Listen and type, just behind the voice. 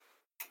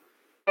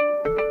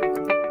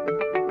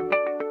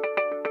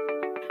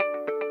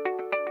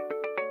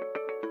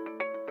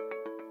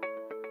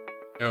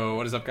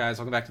What is up, guys?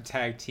 Welcome back to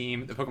Tag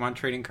Team, the Pokemon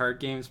Trading Card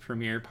Games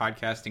premier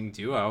podcasting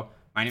duo.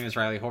 My name is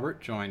Riley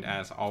Holbert, joined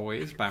as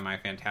always by my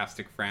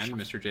fantastic friend,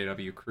 Mr.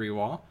 JW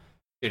Kriwall.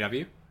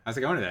 JW, how's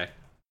it going today?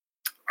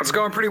 It's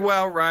going pretty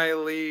well,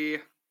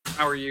 Riley.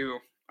 How are you?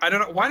 I don't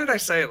know. Why did I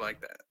say it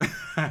like that?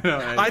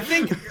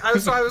 I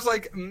was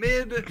like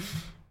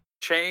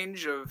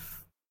mid-change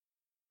of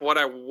what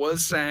I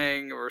was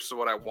saying versus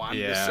what I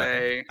wanted to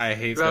say. I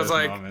hate those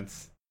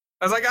moments.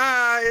 I was like,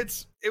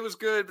 it was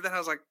good, but then I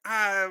was like,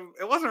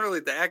 it wasn't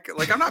really that good.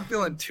 Like, I'm not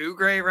feeling too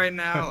great right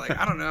now. Like,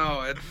 I don't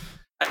know.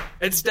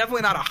 It's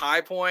definitely not a high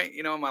point,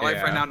 in my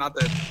life right now. Not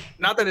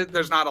that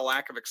there's not a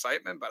lack of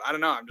excitement, but I don't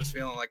know. I'm just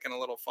feeling like in a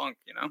little funk,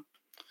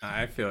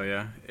 I feel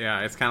you. Yeah,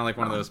 it's kind of like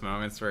one of those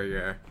moments where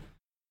you're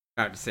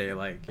about to say,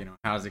 like,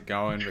 how's it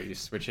going, but you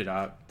switch it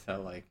up to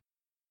like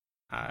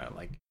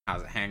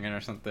how's it hanging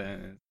or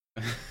something.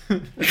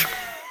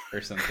 Or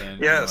something.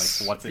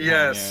 Yes. Like, what's it?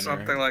 Yes,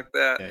 something like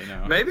that.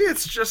 Yeah, Maybe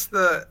it's just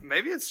the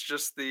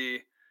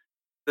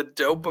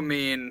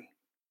dopamine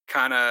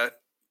kind of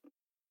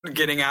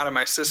getting out of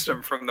my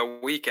system from the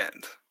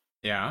weekend.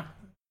 Yeah.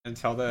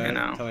 Until the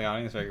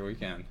audience like a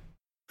weekend.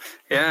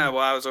 Yeah. Well,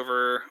 I was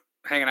over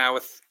hanging out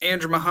with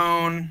Andrew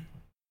Mahone,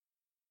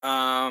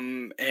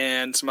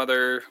 and some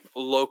other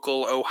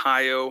local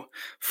Ohio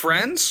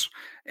friends,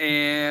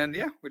 and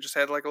yeah, we just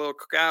had like a little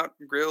cookout,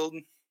 grilled,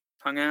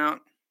 hung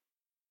out.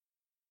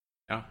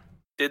 Yeah.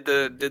 Did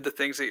the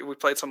things that we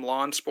played some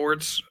lawn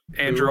sports.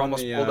 Andrew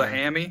almost pulled a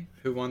hammy.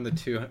 Who won the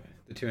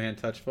two-hand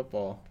touch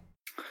football?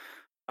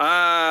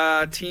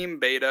 Team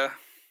Beta.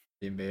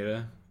 Team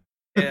Beta.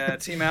 Yeah,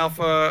 Team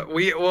Alpha.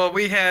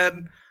 We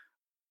had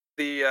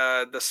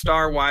the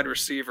star wide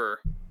receiver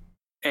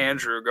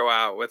Andrew go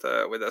out with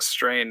a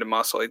strained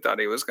muscle. He thought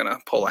he was gonna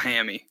pull a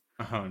hammy.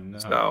 Oh no.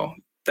 So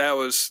that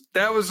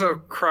was a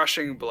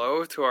crushing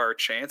blow to our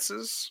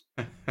chances.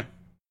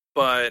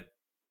 But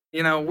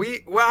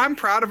I'm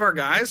proud of our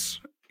guys.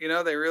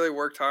 They really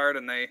worked hard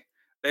and they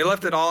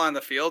left it all on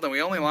the field, and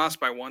we only lost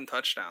by 1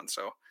 touchdown.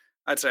 So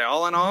I'd say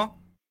all in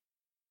all,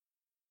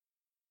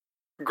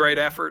 great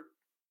effort.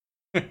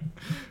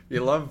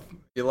 You love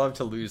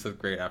to lose with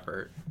great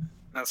effort.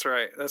 That's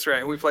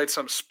right. We played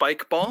some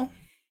spike ball.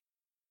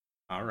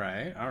 All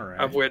right.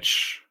 Of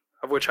which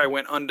I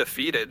went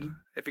undefeated.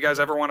 If you guys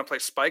ever want to play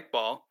spike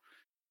ball,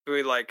 do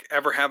we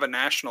ever have a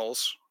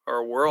nationals or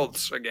a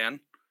worlds again?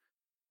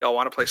 Y'all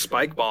want to play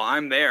spike ball?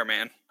 I'm there,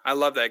 man. I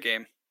love that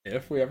game.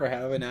 If we ever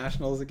have a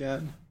nationals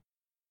again?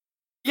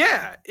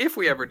 Yeah, if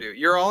we ever do.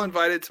 You're all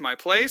invited to my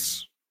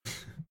place,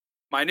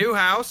 my new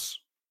house,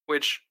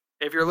 which,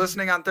 if you're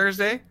listening on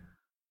Thursday,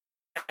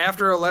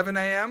 after 11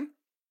 a.m.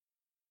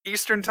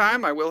 Eastern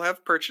time, I will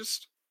have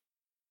purchased.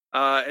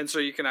 And so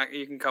you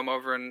can come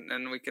over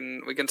and we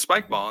can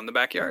spike ball in the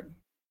backyard.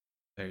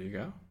 There you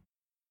go.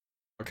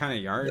 What kind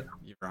of yard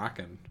you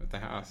rocking with the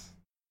house?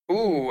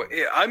 Ooh,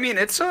 I mean,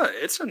 it's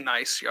a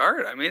nice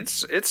yard. I mean,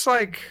 it's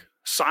like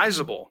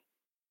sizable,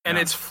 and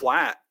it's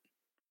flat,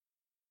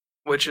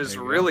 which is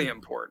really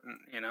important.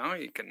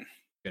 You can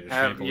get a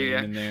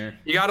trampoline in there.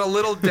 You got a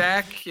little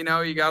deck. You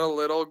got a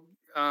little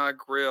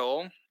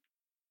grill.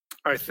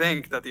 I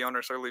think that the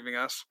owners are leaving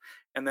us,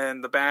 and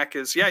then the back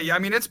is I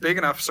mean, it's big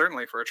enough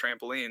certainly for a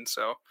trampoline.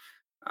 So,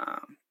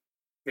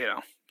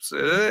 it's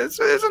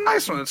a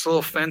nice one. It's a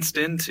little fenced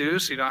in too,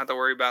 so you don't have to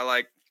worry about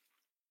like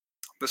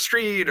the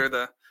street or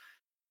the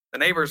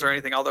neighbors or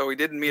anything, although we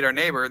did meet our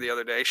neighbor the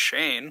other day,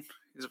 Shane.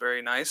 He's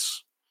very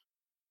nice.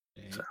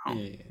 So,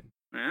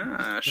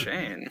 yeah,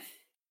 Shane.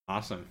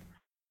 Awesome.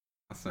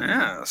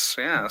 Yes,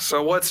 yeah.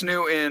 So what's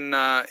new in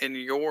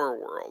your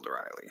world,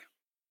 Riley?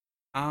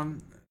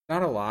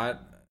 Not a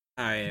lot.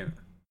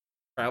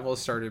 Travel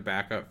started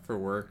back up for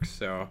work,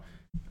 so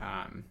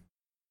kind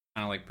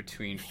of like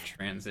between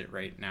transit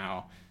right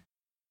now.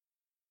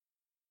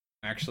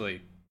 I'm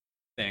actually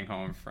staying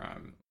home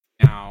from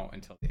now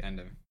until the end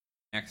of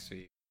next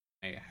week.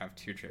 I have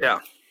 2 trips. Yeah.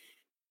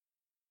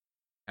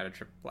 Had a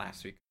trip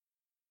last week.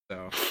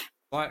 So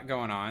a lot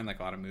going on, like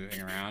a lot of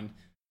moving around.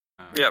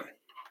 Yep.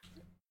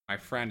 My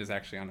friend is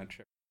actually on a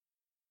trip.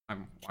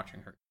 I'm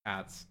watching her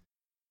cats.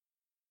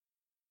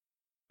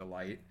 The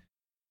light.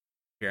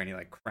 Hear any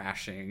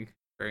crashing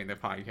during the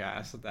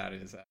podcast? That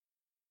is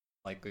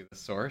likely the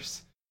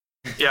source.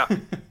 Yeah.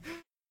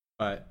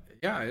 But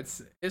yeah,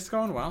 it's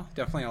going well.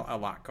 Definitely a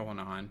lot going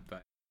on,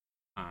 but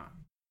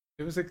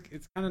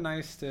it's kind of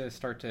nice to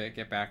start to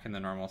get back in the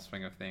normal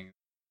swing of things.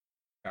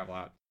 Travel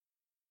out to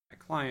my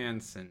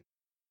clients, and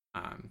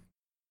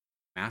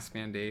mask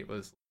mandate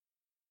was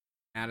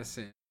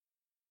Madison.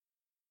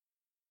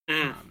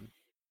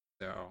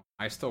 So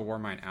I still wore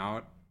mine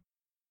out.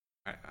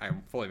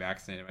 I'm fully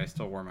vaccinated, but I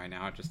still wore mine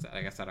out just,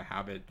 I guess, out of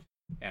habit.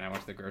 And I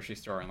went to the grocery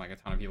store, and a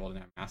ton of people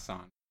didn't have masks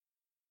on.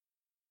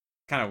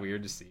 Kind of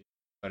weird to see,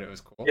 but it was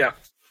cool. Yeah.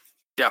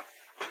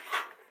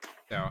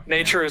 So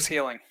nature is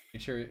healing.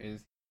 Nature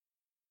is.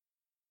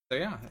 So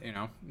yeah,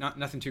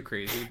 nothing too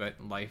crazy, but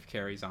life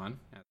carries on.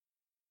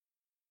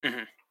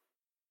 Mm-hmm.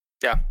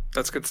 Yeah,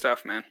 that's good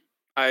stuff, man.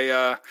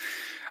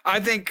 I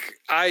think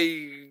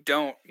I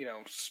don't,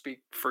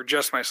 speak for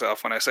just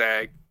myself when I say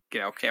I,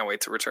 can't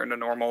wait to return to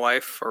normal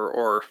life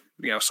or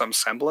some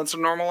semblance of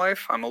normal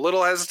life. I'm a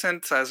little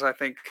hesitant, as I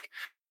think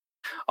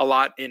a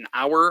lot in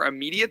our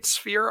immediate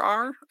sphere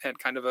are, and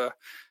kind of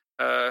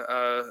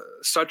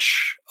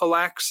such a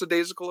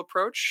lackadaisical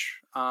approach.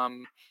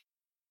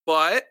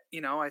 But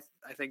I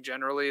think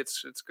generally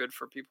it's good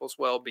for people's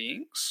well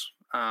beings.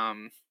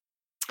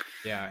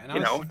 Yeah, and I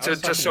To was talking to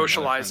another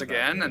socialize friend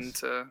about again and this.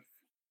 to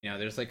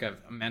There's like a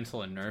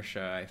mental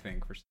inertia, I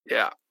think,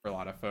 yeah. for a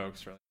lot of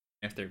folks, or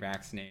if they're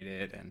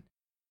vaccinated and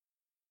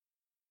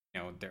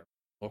their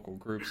local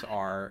groups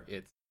are.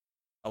 It's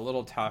a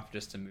little tough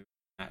just to move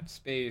in that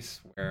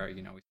space where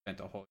we spent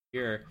a whole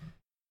year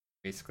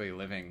basically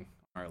living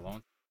on our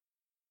own,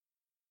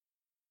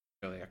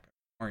 really like a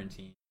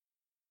quarantine,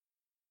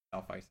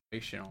 self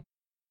isolation.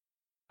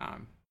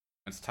 Um,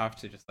 it's tough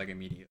to just like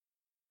immediately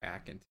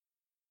back into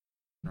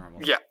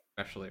normal, Yeah.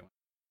 especially when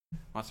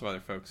lots of other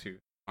folks who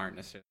aren't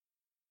necessarily.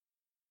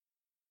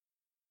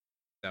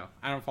 So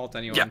I don't fault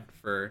anyone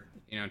for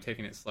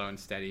taking it slow and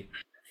steady,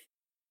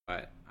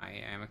 but I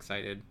am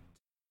excited to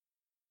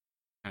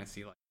kind of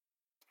see like.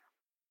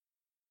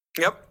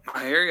 Yep,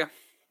 I hear you.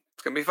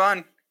 It's gonna be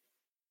fun.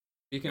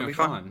 Speaking of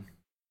fun,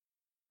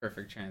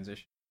 perfect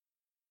transition.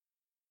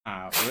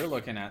 We're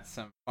looking at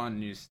some fun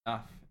new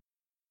stuff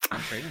on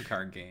trading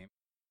card game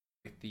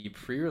with the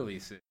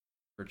pre-releases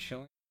for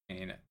Chilling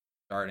Reign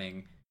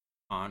starting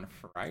on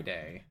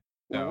Friday.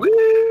 So,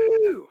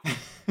 woo!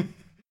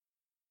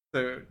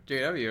 So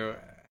JW,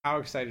 how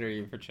excited are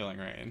you for Chilling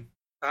Reign?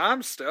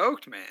 I'm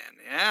stoked, man.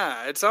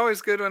 Yeah, it's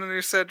always good when a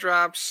new set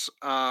drops.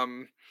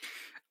 I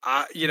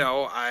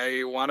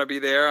want to be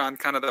there on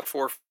kind of the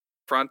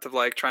forefront of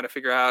like trying to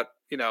figure out,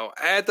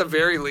 at the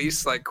very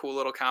least, like cool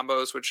little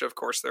combos, which of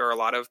course there are a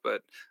lot of,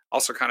 but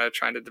also kind of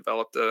trying to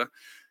develop the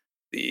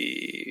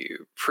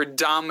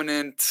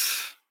predominant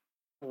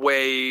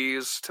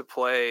ways to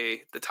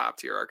play the top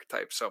tier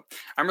archetype. So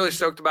I'm really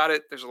stoked about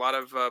it. There's a lot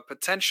of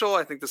potential.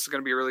 I think this is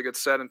going to be a really good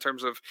set in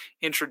terms of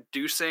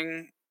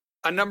introducing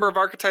a number of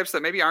archetypes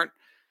that maybe aren't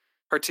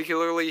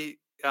particularly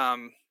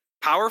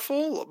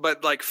powerful,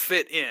 but like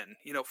fit in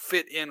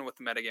with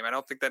the metagame. I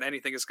don't think that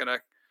anything is going to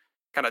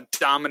kind of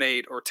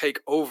dominate or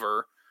take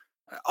over,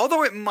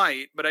 although it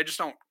might, but I just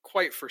don't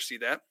quite foresee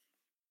that.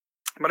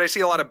 But I see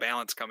a lot of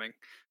balance coming.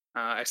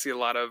 I see a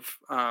lot of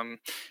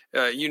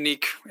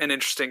unique and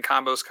interesting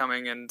combos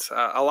coming, and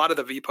a lot of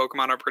the V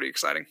Pokemon are pretty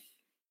exciting.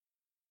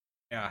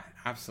 Yeah,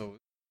 absolutely.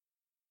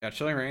 Yeah,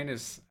 Chilling Reign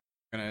is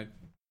gonna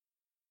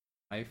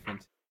life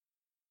into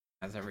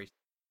as every,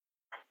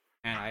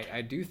 and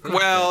I do think.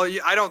 Well,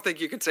 I don't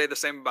think you can say the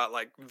same about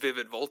like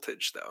Vivid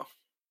Voltage, though.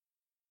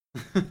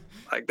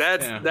 Like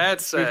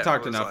that's we've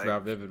talked enough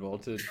about Vivid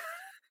Voltage.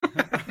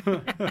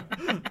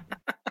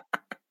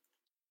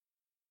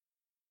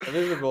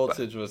 Vivid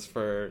Voltage was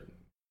for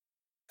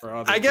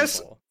other people.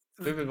 Guess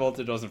Vivid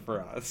Voltage wasn't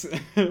for us.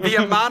 the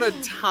amount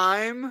of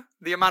time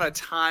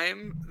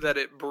that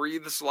it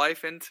breathes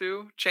life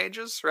into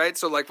changes, right?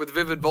 So like with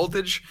Vivid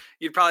Voltage,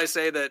 you'd probably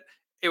say that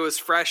it was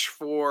fresh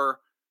for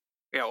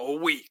a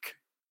week,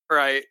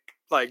 right?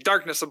 Like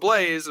Darkness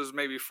Ablaze was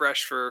maybe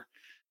fresh for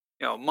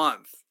a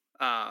month.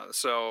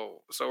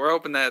 So we're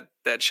hoping that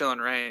Chilling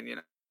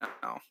Reign,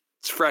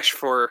 it's fresh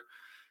for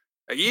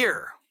a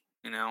year.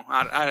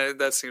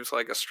 That seems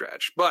like a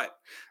stretch, but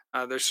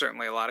there's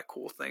certainly a lot of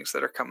cool things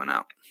that are coming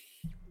out.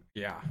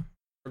 Yeah.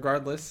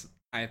 Regardless,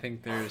 I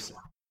think there's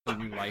a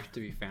new life to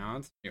be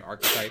found, new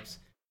archetypes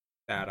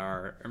that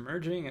are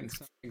emerging, and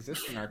some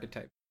existing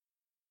archetypes.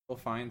 We'll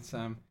find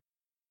some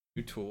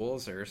new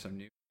tools or some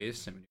new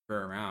ways to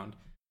maneuver around.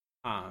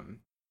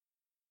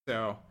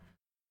 So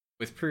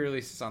with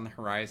pre-releases on the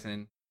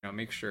horizon,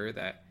 make sure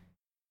that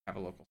you have a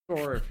local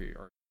store if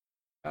you're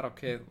Battle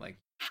Kit, like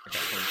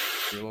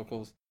your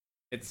locals.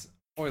 It's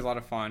always a lot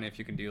of fun if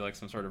you can do like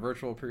some sort of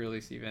virtual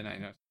pre-release even. I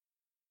know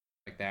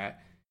like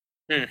that.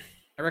 I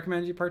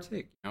recommend you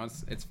partake.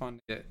 It's fun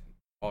to get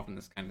involved in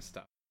this kind of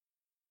stuff.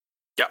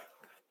 Yeah.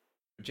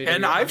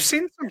 And I've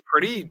seen some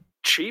pretty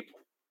cheap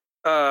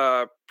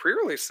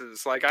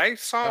pre-releases. Like I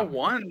saw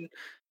one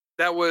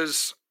that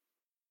was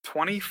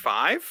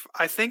 $25,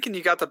 I think, and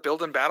you got the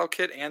build and battle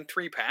kit and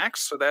 3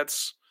 packs. So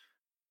that's,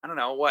 I don't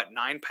know,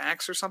 9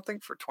 packs or something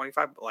for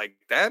 $25. Like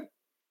that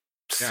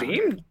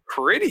seemed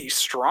pretty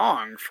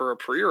strong for a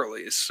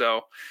pre-release.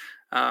 So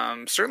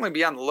certainly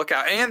be on the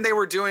lookout. And they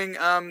were doing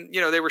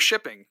they were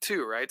shipping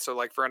too, right? So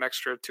like for an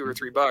extra $2 or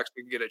 $3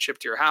 you can get it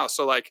shipped to your house.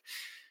 So like,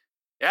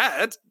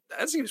 yeah,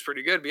 that seems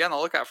pretty good. Be on the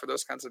lookout for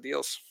those kinds of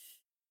deals.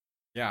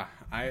 Yeah,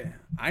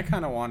 I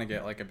kind of want to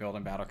get like a build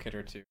and battle kit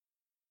or two.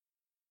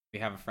 We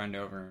have a friend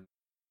over and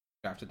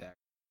draft a deck.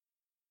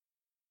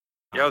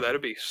 Yo,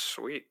 that'd be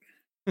sweet.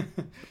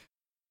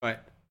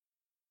 But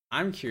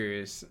I'm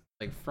curious,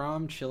 like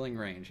from Chilling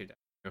Reign,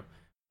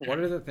 what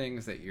are the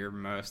things that you're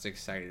most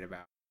excited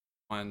about?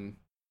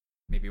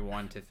 Maybe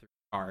 1 to 3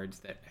 cards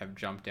that have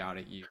jumped out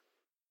at you.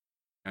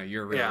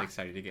 You're really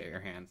excited to get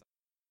your hands on.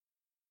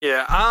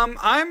 Yeah,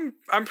 I'm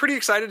pretty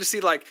excited to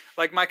see like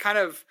my kind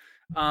of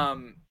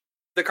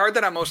the card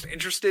that I'm most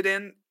interested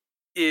in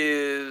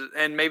is,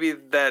 and maybe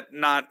that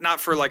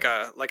not for like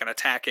an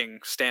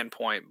attacking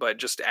standpoint, but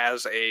just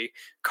as a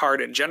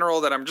card in general,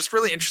 that I'm just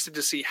really interested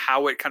to see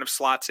how it kind of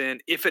slots in,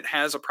 if it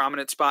has a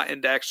prominent spot in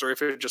decks or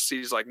if it just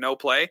sees like no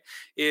play,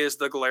 is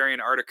the Galarian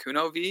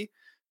Articuno V.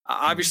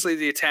 Obviously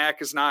the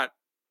attack is not,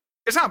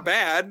 it's not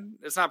bad.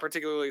 It's not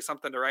particularly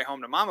something to write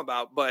home to mom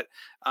about, but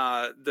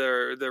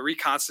the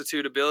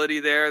reconstitute ability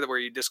there, where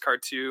you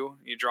discard 2,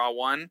 you draw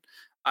 1,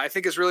 I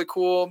think is really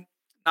cool.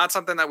 Not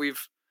something that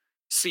we've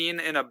seen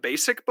in a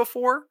basic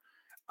before,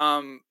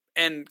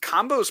 and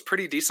combos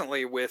pretty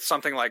decently with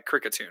something like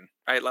Kricketune,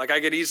 right? Like I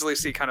could easily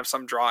see kind of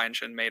some draw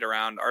engine made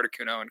around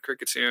Articuno and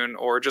Kricketune,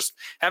 or just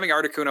having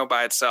Articuno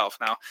by itself.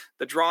 Now,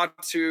 the draw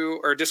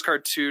 2 or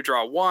discard 2,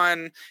 draw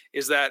 1,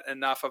 is that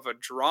enough of a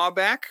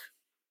drawback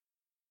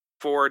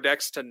for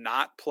decks to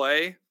not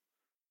play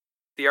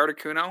the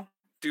Articuno?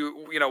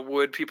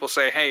 Would people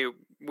say, hey,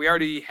 we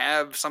already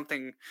have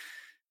something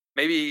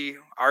maybe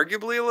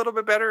arguably a little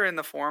bit better in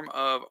the form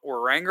of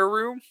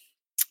Oranguru?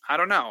 I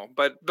don't know,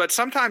 but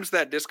sometimes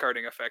that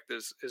discarding effect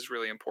is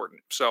really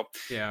important. So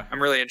Yeah,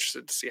 I'm really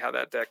interested to see how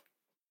that deck,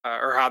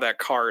 or how that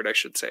card, I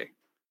should say,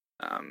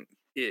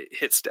 it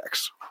hits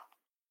decks.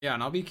 yeah,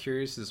 and I'll be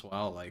curious as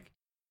well. Like,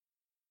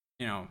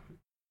 I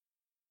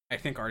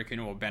think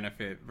Articuno will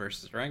benefit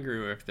versus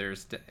Oranguru if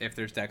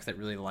there's decks that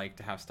really like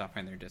to have stuff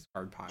in their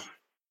discard pile.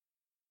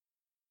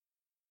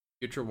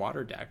 Future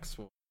water decks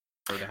will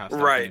prefer to have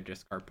stuff in their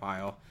discard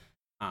pile.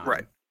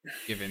 Right.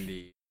 Given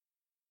the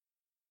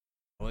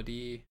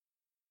melody.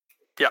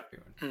 Yep.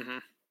 Mm-hmm.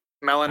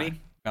 Melanie.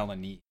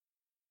 Melanie.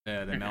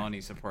 The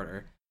Melanie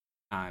supporter.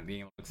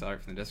 Being able to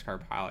accelerate from the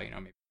discard pile,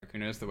 maybe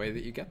Articuno is the way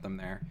that you get them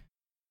there.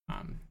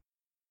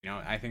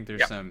 I think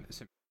there's some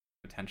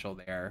potential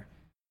there.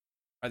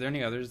 Are there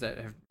any others that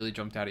have really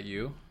jumped out at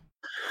you?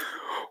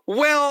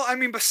 Well, I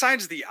mean,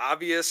 besides the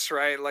obvious,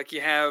 right? Like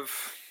you have,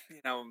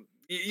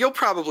 you'll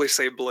probably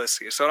say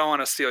Blissey, so I don't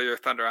want to steal your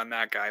thunder on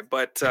that guy.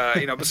 But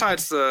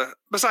besides the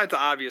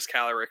obvious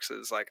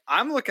Calyrex, like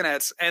I'm looking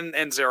at, and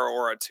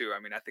Zeraora too.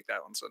 I mean, I think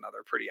that one's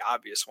another pretty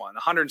obvious one.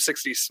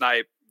 160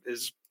 snipe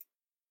is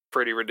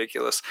pretty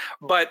ridiculous.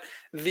 But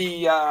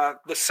the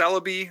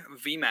Celebi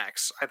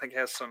VMAX, I think,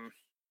 has some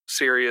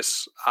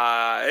serious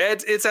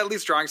it's at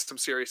least drawing some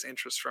serious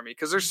interest from me,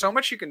 because there's so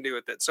much you can do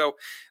with it. So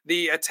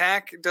the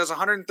attack does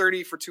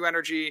 130 for 2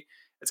 energy.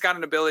 It's got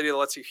an ability that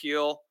lets you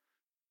heal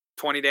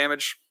 20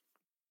 damage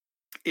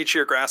each of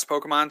your grass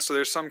Pokemon. So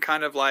there's some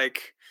kind of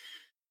like,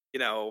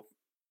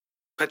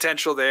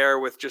 potential there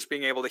with just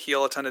being able to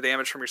heal a ton of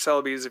damage from your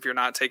Celebes if you're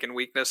not taking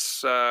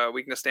weakness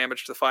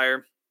damage to the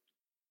fire.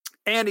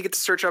 And you get to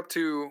search up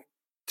to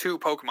 2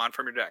 Pokemon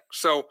from your deck.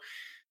 So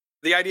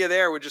the idea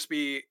there would just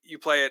be you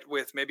play it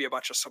with maybe a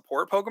bunch of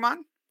support Pokemon.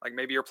 Like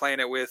maybe you're playing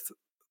it with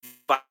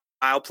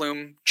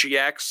Vileplume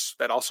GX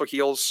that also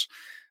heals.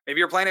 Maybe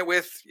you're playing it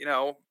with,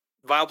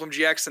 Vileplume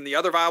GX and the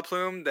other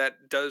Vileplume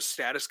that does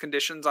status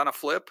conditions on a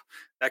flip.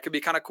 That could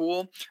be kind of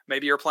cool.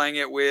 Maybe you're playing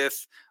it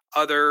with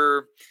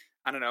other,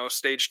 I don't know,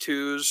 stage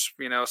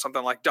 2s,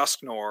 something like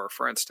Dusknoir,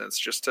 for instance,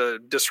 just to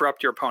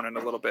disrupt your opponent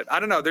a little bit. I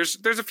don't know. There's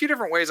a few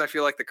different ways I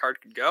feel like the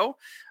card could go.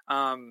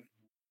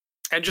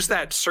 And just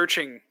that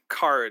searching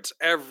cards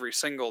every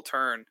single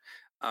turn,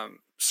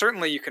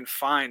 certainly you can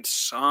find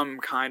some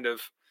kind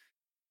of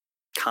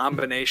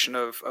combination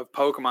of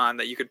Pokemon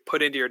that you could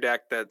put into your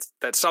deck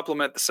that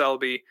supplement the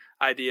Celebi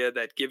idea,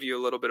 that give you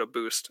a little bit of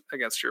boost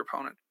against your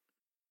opponent.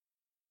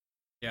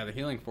 Yeah, the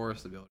Healing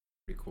Forest ability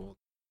is pretty cool.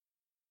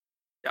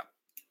 Yeah.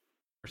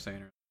 For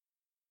saying.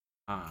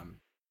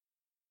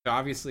 So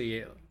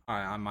obviously,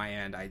 on my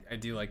end, I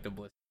do like the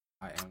Blissey.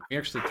 We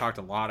actually talked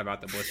a lot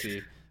about the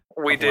Blissey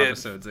we did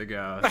episodes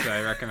ago, so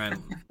I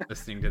recommend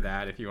listening to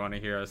that if you want to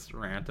hear us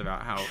rant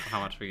about how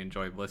much we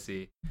enjoy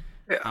Blissey.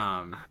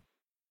 Yeah.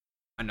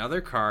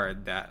 Another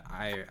card that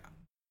I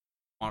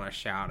want to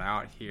shout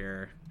out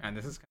here, and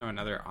this is kind of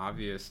another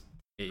obvious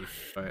take,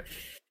 but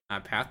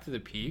Path to the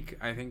Peak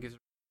I think is a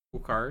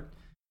cool card,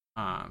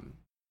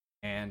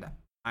 and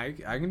I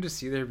can just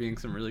see there being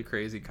some really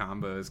crazy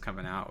combos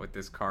coming out with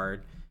this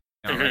card.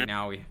 Right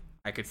now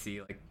I could see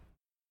like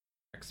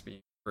XP,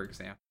 for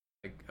example,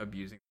 like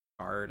abusing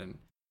the card and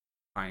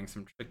trying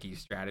some tricky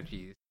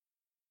strategies.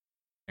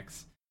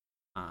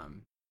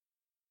 And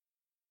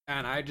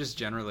I just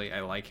generally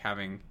I like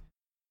having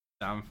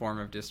some form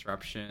of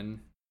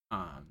disruption.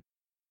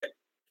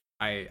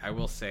 I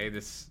will say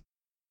this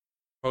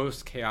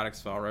post Chaotic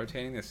Spell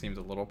rotating, this seems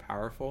a little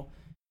powerful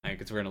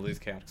because we're going to lose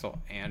Chaotic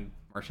Spell and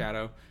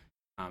Marshadow.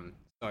 So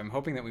I'm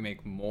hoping that we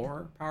make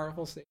more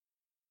powerful states,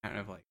 kind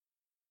of like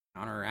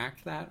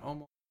counteract that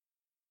almost.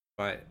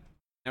 But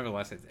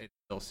nevertheless, it's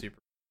still super.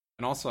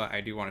 And also,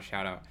 I do want to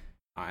shout out,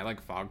 I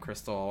like Fog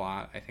Crystal a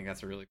lot. I think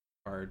that's a really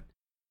cool card.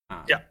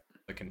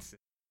 The consistency.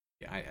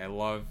 I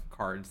love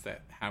cards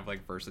that have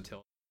like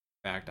versatility.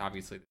 In fact,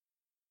 obviously,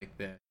 like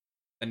the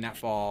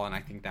Netball, and I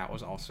think that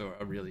was also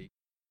a really,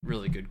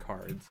 really good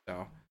card.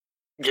 So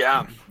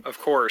Yeah, of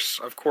course,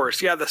 of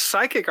course. Yeah, the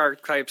psychic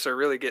archetypes are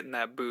really getting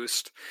that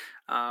boost,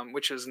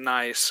 which is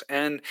nice,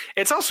 and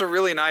it's also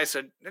really nice.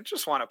 I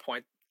just want to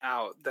point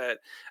out that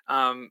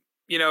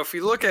if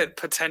you look at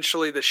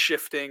potentially the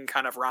shifting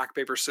kind of rock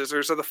paper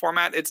scissors of the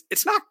format,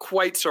 it's not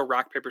quite so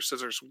rock paper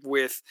scissors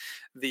with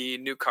the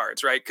new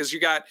cards, right? Because you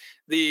got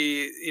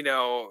the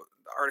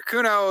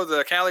Articuno,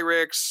 the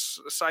Calyrex,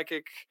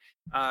 Psychic,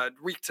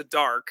 Weak to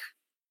Dark,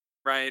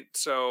 right?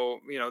 So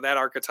that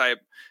archetype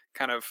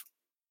kind of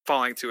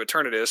falling to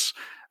Eternatus.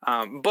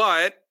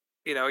 But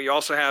you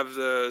also have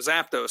the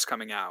Zapdos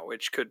coming out,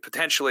 which could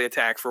potentially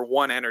attack for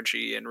 1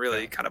 energy and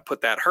really kind of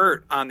put that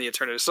hurt on the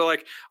Eternatus. So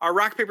like our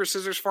rock paper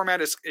scissors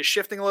format is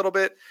shifting a little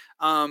bit,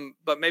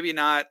 but maybe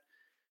not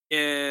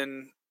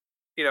in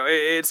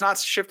it's not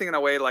shifting in a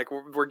way like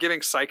we're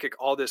giving Psychic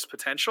all this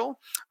potential,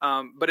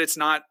 but it's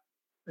not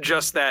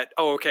just that,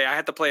 okay, I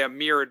had to play a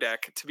mirror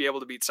deck to be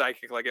able to beat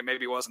Psychic like it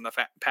maybe was in the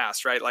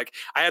past, right? Like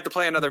I had to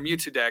play another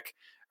Mewtwo deck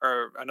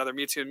or another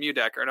Mewtwo and Mew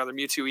deck or another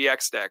Mewtwo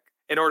EX deck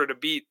in order to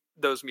beat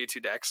those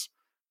Mewtwo decks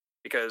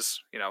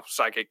because,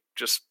 Psychic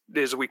just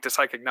is weak to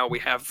Psychic. No, we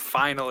have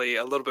finally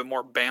a little bit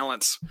more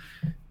balance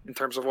in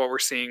terms of what we're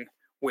seeing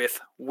with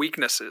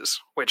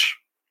weaknesses, which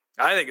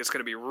I think is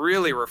going to be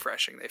really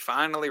refreshing. They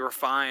finally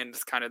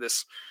refined kind of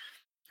this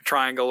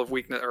triangle of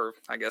weakness, or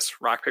I guess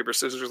rock, paper,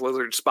 scissors,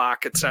 lizard,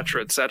 Spock,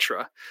 etc.,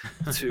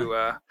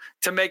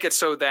 to make it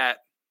so that,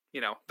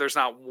 there's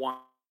not one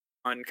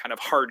kind of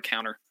hard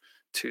counter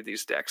to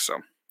these decks. So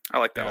I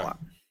like that a lot.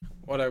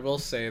 What I will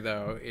say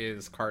though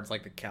is cards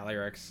like the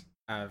Calyrex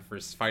have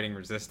fighting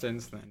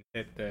resistance, then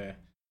hit the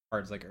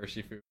cards like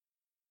Urshifu.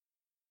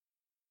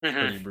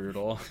 Pretty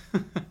brutal.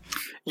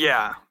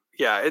 Yeah,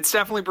 it's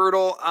definitely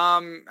brutal.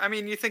 I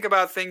mean, you think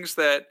about things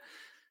that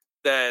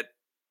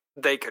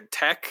they could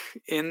tech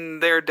in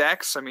their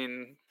decks. I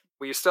mean,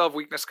 we still have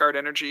Weakness Guard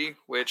Energy,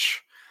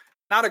 which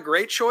not a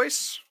great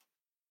choice.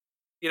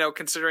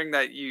 Considering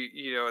that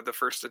the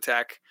first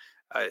attack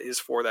is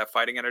for that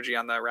fighting energy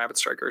on the Rapid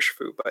Strike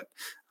Urshifu, but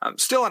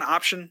still an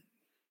option.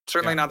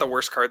 Certainly not the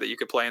worst card that you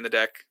could play in the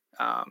deck.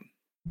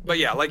 But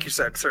yeah, like you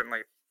said, certainly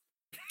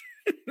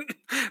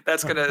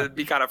that's going to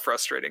be kind of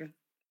frustrating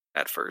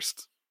at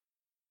first.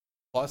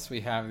 Plus, we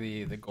have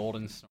the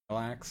Golden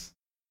Snorlax.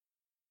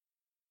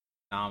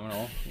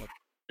 Phenomenal.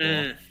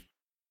 Cool.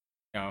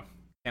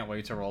 Can't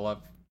wait to roll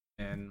up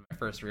in my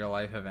first real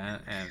life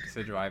event and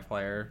Decidueye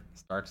player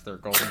starts their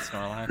Golden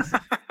Snorlax.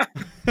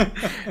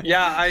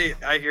 Yeah,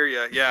 I hear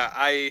you. Yeah,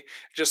 I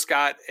just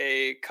got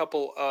a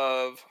couple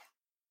of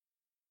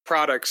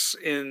products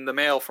in the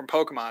mail from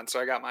Pokemon, so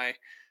I got my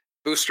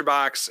booster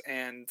box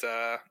and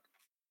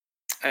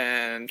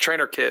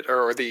trainer kit,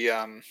 or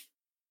the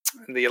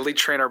Elite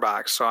Trainer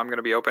box. So I'm going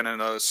to be opening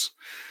those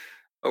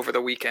over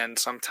the weekend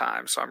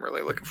sometime. So I'm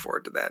really looking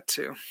forward to that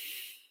too.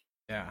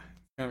 Yeah,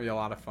 it's going to be a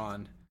lot of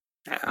fun.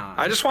 Yeah.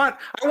 I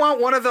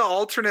want one of the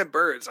alternate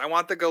birds. I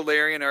want the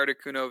Galarian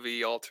Articuno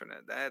V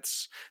alternate.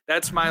 That's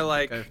my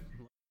like. Okay.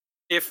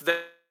 If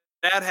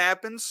that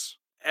happens,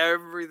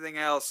 everything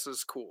else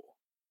is cool.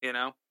 It's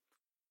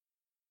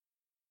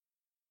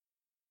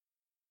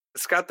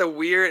got the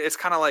weird. It's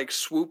kind of like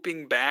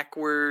swooping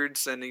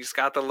backwards, and he's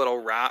got the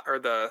little or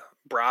the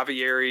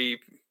Braviary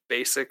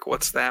basic.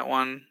 What's that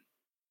one?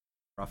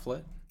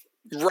 Rufflet.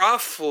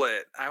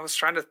 I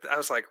was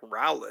like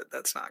Rowlet.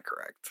 That's not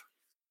correct.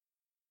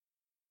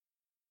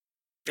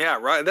 Yeah,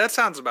 right. That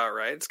sounds about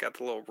right. It's got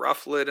the little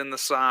Rufflet in the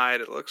side.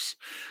 It looks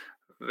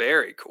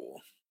very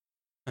cool.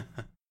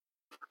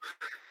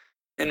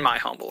 In my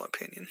humble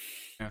opinion.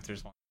 If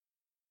there's one.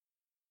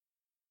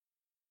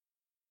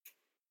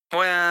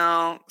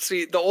 Well,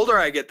 see, the older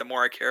I get, the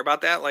more I care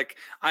about that. Like,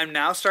 I'm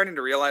now starting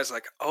to realize,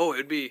 like, oh,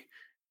 it'd be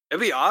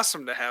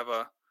awesome to have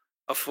a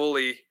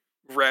fully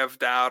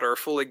revved out or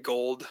fully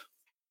gold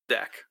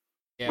deck.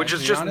 Yeah, which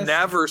is just honest,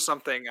 never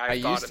something I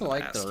thought used to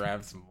like the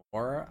revs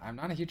more. I'm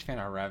not a huge fan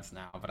of revs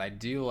now, but I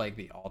do like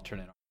the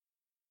alternate.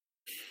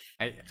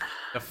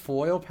 The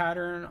foil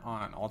pattern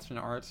on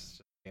alternate arts is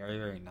just very,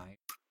 very nice.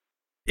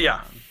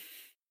 Yeah.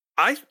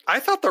 I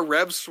thought the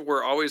revs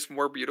were always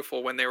more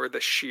beautiful when they were the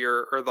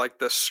sheer or like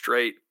the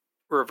straight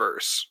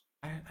reverse.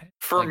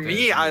 For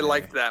me, I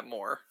liked that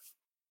more.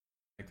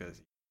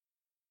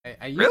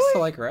 I used to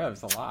like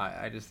revs a lot.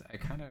 I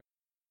kind of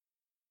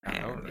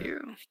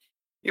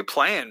you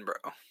playing, bro.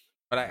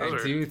 But I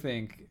do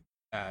think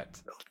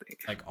that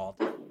like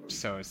alt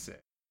so sick.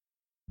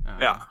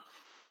 Yeah.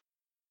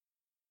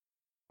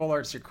 Full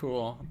arts are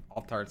cool.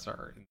 Alt arts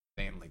are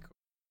insanely cool.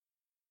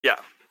 Yeah,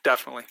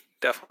 definitely.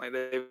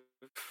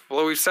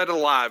 We've said it a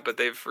lot, but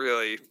they've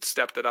really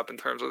stepped it up in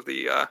terms of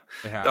the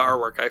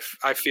artwork.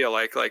 I feel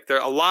like there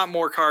are a lot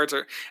more cards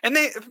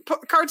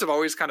cards have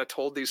always kind of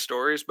told these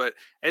stories, but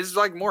it's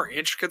like more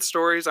intricate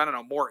stories. I don't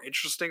know, more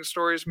interesting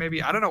stories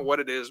maybe. I don't know what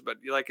it is, but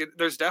like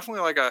there's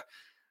definitely like a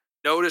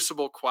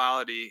noticeable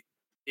quality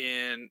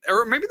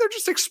or maybe they're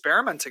just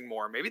experimenting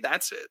more. Maybe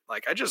that's it.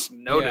 Like I just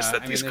noticed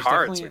that these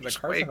cards are the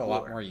cards have a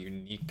lot more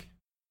unique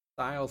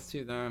styles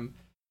to them.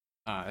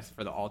 As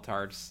for the alt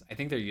arts, I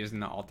think they're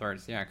using the alt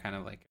arts, kind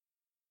of like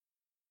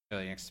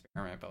really an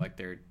experiment, but like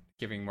they're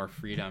giving more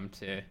freedom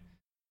to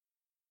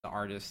the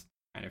artists to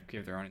kind of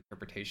give their own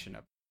interpretation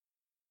of.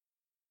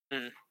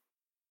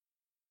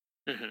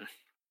 Mm-hmm.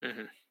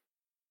 Mm-hmm.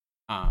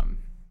 Um,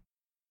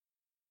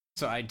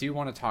 so I do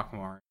want to talk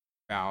more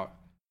about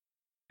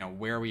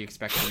where we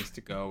expect things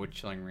to go with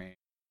Chilling Reign,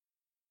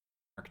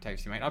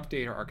 archetypes you might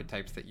update, or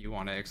archetypes that you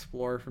want to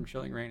explore from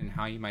Chilling Reign, and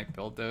how you might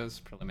build those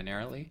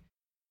preliminarily.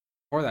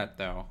 For that,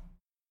 though,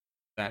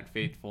 that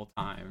fateful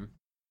time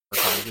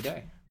for card of the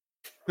day.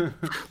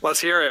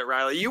 Let's hear it,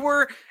 Riley. You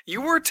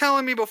were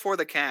telling me before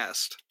the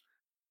cast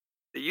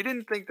that you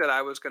didn't think that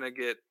I was going to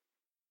get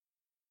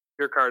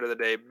your card of the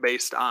day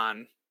based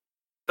on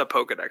the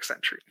Pokedex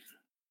entry.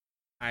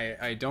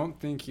 I don't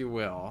think you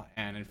will,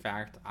 and in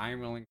fact, I'm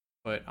willing to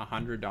put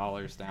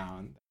 $100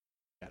 down.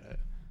 Get it.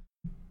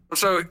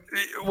 So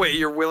wait,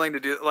 you're willing to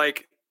do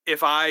like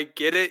if I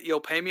get it,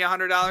 you'll pay me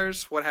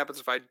 $100? What happens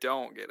if I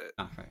don't get it?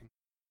 Nothing.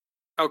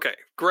 Okay,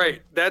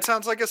 great. That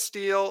sounds like a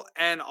steal.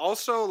 And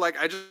also, like,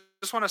 I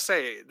just want to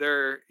say,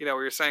 there, we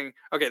were saying,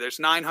 okay, there's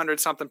 900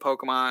 something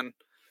Pokemon.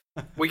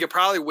 We could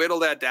probably whittle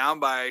that down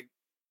by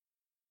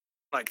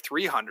like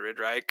 300,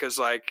 right? Because,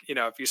 like,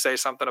 if you say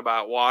something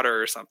about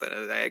water or something,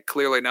 they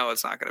clearly know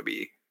it's not going to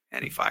be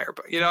any fire.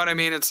 But you know what I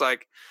mean? It's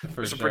like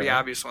there's some pretty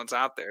obvious ones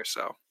out there.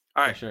 So,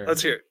 all right,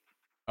 let's hear it.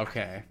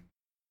 Okay.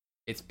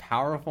 Its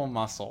powerful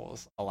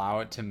muscles allow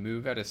it to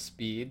move at a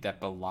speed that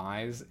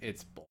belies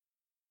its bulk.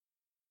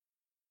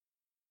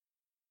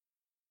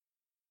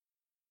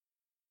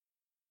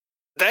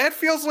 That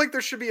feels like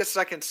there should be a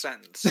second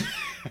sentence.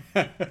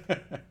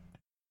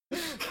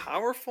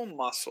 Powerful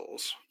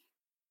muscles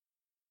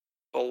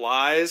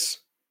belies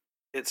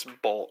its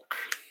bulk.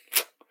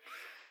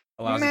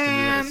 Allows it to move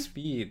at a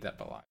speed that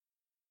belies.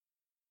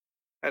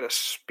 At a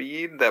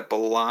speed that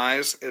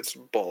belies its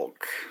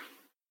bulk.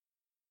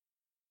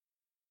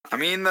 I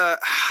mean,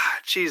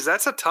 geez,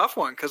 that's a tough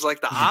one because,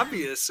 like, the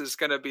obvious is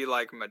going to be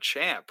like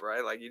Machamp,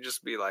 right? Like, you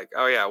just be like,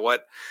 oh yeah,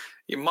 what?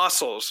 You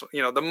muscles,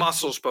 the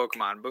muscles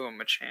Pokemon, boom,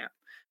 Machamp.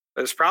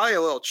 But it's probably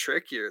a little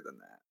trickier than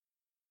that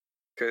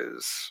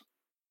because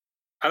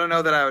I don't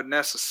know that I would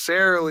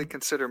necessarily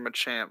consider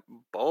Machamp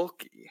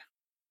bulky.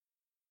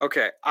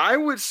 Okay, I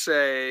would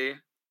say,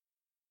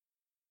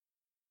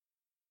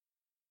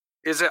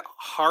 is it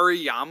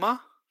Hariyama?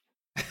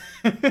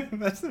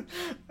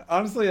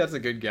 Honestly, that's a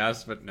good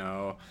guess, but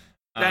no.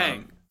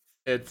 Dang.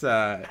 It's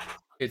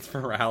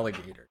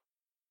Feraligatr.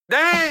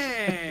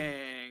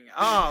 Dang!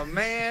 Oh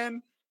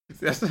man.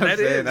 That's what I'm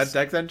saying. That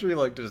dex entry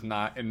does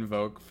not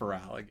invoke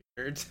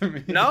Feraligatr to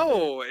me.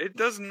 No, it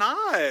does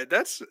not.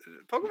 That's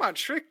Pokemon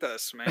tricked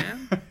us,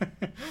 man.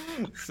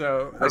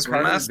 So the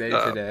card of the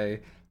day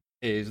today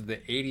is the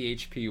 80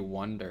 HP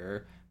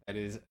Wonder that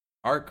is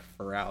Dark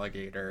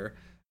Feraligatr.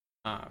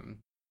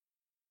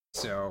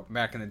 So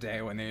back in the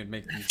day when they would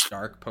make these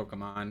dark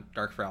Pokemon,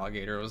 Dark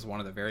Feraligatr was one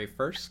of the very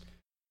first,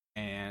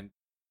 and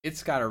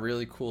it's got a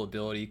really cool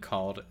ability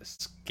called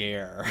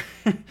Scare,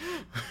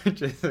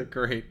 which is a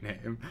great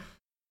name.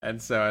 And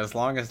so as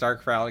long as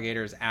Dark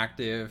Feraligatr is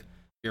active,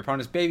 your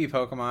opponent's baby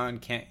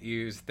Pokemon can't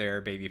use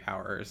their baby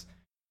powers,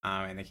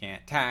 and they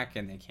can't attack,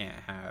 and they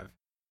can't have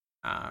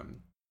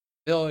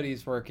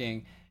abilities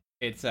working.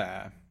 It's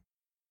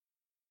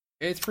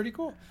pretty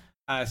cool.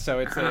 So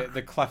it's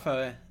the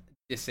Cleffa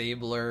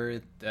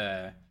Disabler,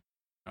 the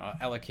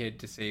Elekid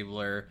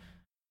Disabler,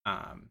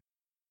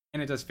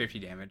 and it does 50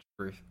 damage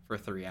for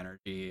 3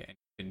 energy, and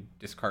you can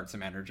discard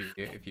some energy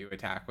if you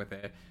attack with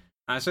it.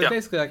 So it's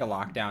basically like a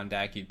lockdown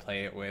deck. You'd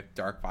play it with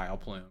Dark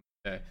Vileplume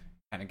to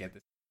kind of get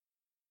this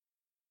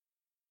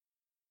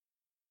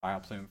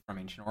Vileplume from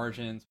Ancient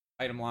Origins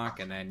item lock,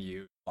 and then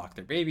you lock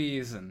their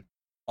babies, and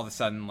all of a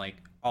sudden, like,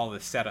 all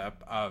the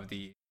setup of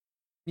the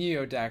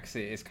Neo decks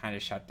is kind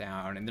of shut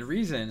down. And the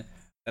reason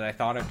that I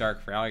thought of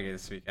Dark Feraligatr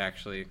this week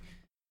actually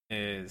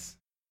is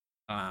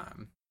I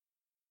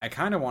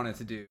kind of wanted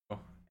to do an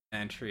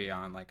entry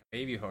on like a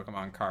baby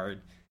Pokemon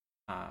card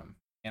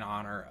in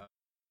honor of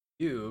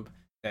Cube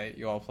that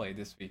you all played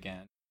this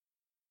weekend,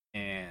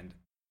 and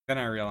then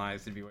I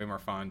realized it'd be way more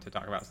fun to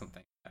talk about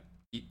something that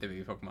eat the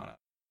baby Pokemon up.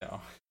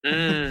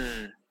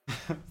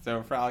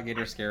 So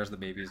Feraligatr scares the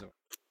babies away.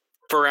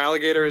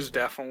 Feraligatr is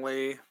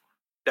definitely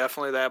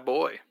that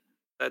boy.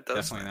 That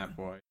does definitely that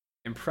boy.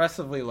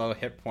 Impressively low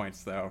hit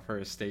points though for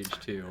a stage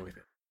 2.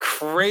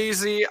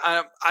 Crazy.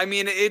 I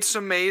mean, it's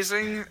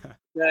amazing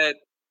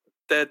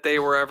that they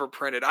were ever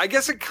printed. I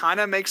guess it kind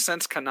of makes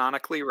sense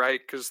canonically, right?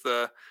 Because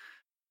the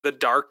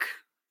dark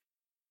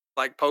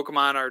like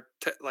Pokemon are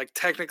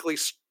technically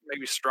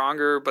maybe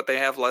stronger, but they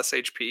have less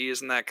HP.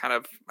 Isn't that kind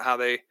of how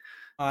they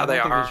I don't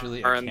think there's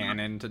really a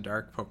canon to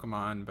dark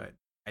Pokemon, but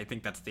I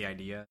think that's the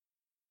idea.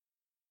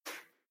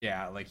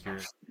 Yeah, like you're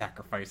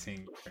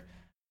sacrificing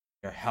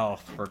your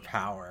health for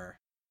power.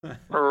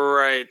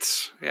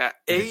 Right. Yeah.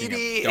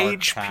 80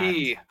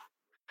 HP.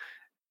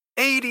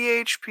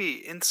 80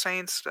 HP.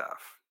 Insane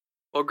stuff.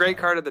 Well, great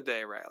card of the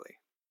day, Riley.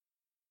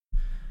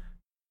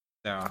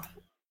 So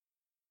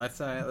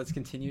let's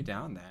continue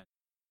down then.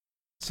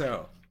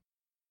 So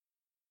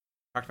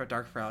talked about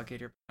Dark Feraligatr,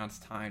 but now it's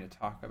time to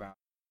talk about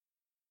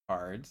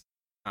cards.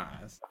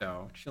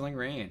 So Chilling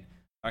Reign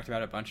talked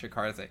about a bunch of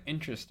cards that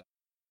interest us.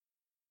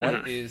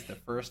 What is the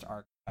first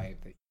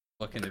archetype that you're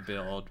looking to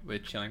build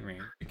with Chilling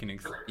Reign? It can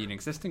be an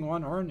existing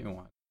one or a new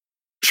one.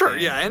 Sure,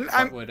 yeah, and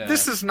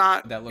this is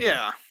not. That look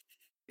Yeah,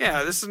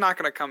 yeah, this is not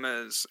going to come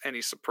as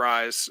any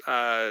surprise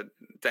to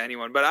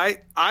anyone. But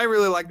I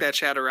really like that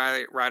Shadow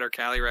Rider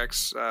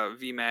Calyrex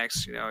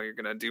VMAX. You know, you're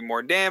going to do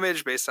more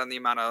damage based on the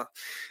amount of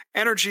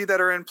energy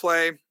that are in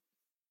play,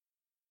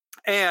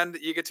 and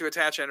you get to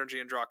attach energy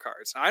and draw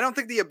cards. Now, I don't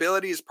think the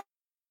ability is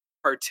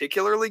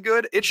particularly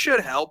good. It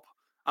should help,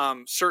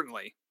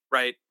 certainly,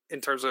 right,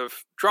 in terms of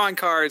drawing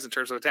cards, in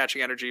terms of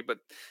attaching energy. But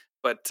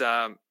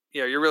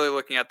you know, you're really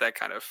looking at that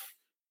kind of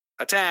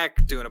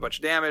attack, doing a bunch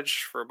of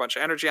damage for a bunch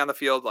of energy on the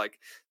field. Like,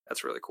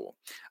 that's really cool.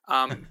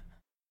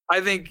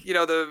 I think, you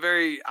know, the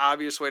very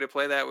obvious way to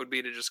play that would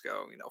be to just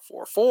go, you know,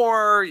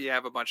 4/4. You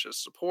have a bunch of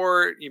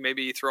support. You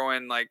maybe throw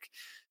in like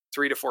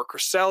 3 to 4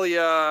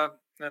 Cresselia,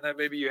 and then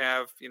maybe you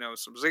have, you know,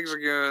 some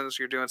Zigzagoons.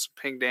 You're doing some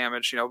ping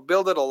damage. You know,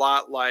 build it a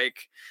lot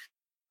like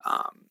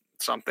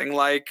something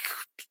like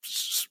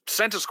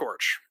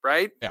Centiskorch,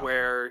 right? Yeah.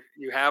 Where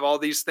you have all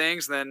these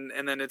things, and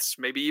then it's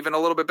maybe even a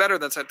little bit better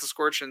than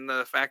Centiskorch in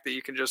the fact that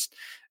you can just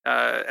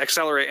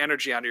accelerate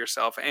energy onto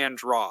yourself and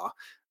draw.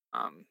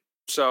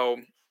 So,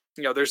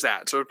 you know, there's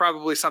that. So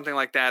probably something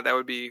like that. That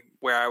would be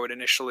where I would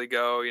initially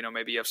go. You know,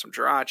 maybe you have some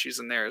Jirachis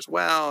in there as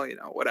well, you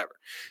know, whatever.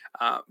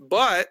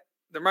 But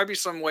there might be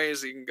some ways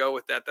that you can go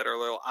with that are a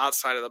little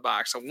outside of the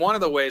box. So one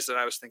of the ways that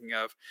I was thinking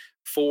of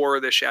for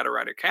the Shadow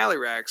Rider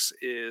Calyrex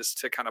is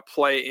to kind of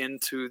play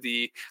into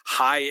the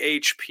high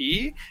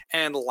HP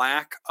and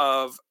lack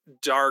of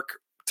dark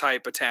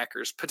type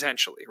attackers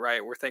potentially,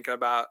 right? We're thinking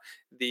about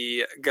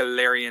the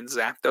Galarian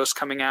Zapdos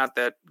coming out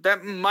that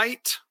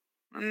might,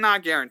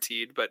 not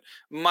guaranteed, but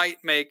might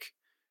make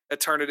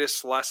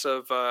Eternatus less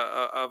of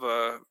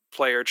a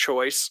player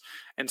choice.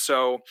 And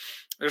so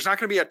there's not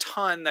going to be a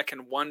ton that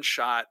can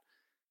one-shot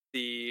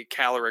the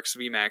Calyrex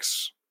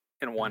VMAX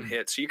in one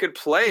hit. So you could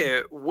play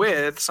it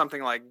with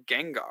something like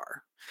Gengar.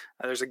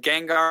 There's a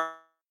Gengar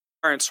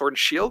in Sword and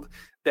Shield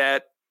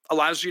that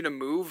allows you to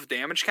move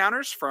damage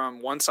counters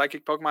from one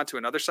psychic Pokemon to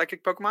another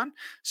psychic Pokemon.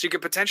 So you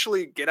could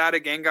potentially get out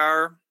of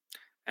Gengar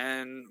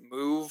and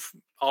move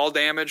all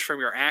damage from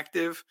your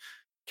active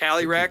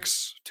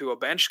Calyrex to a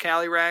bench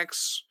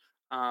Calyrex.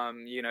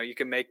 You know, you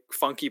can make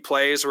funky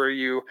plays where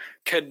you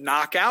could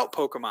knock out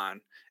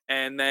Pokemon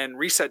and then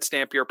reset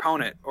stamp your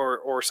opponent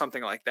or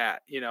something like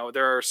that. You know,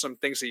 there are some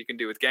things that you can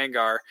do with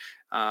Gengar,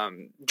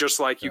 just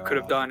like you could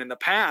have done in the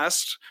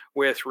past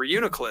with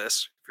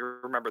Reuniclus, if you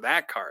remember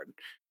that card,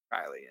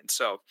 Riley. And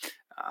so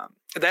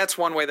that's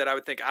one way that I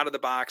would think out of the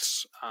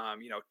box.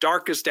 You know,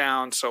 Dark is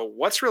down, so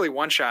what's really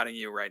one-shotting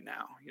you right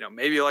now? You know,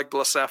 maybe you like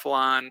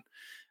Blacephalon.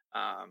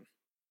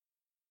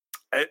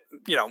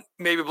 You know,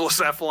 maybe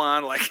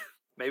Blacephalon, like...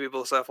 Maybe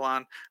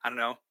Blacephalon, I don't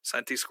know,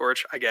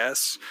 Centiskorch, I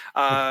guess.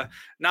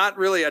 Not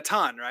really a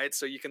ton, right?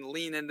 So you can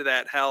lean into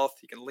that health,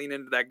 you can lean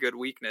into that good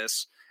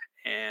weakness,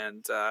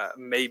 and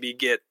maybe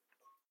get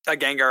a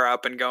Gengar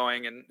up and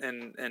going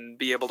and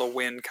be able to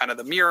win kind of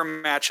the mirror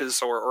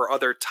matches or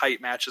other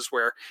tight matches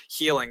where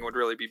healing would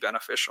really be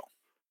beneficial.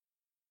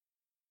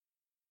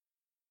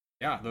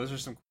 Yeah, those are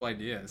some cool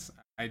ideas.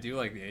 I do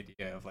like the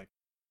idea of like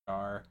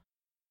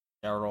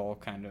Cheryl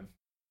kind of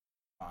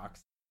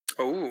box.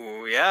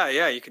 Oh,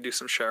 yeah, you could do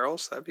some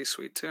Cheryls. That'd be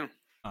sweet too.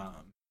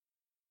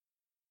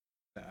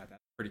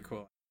 That's pretty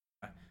cool.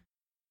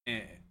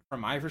 And from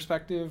my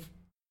perspective,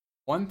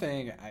 one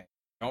thing I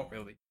don't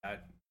really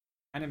that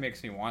kind of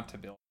makes me want to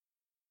build.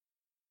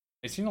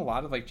 I've seen a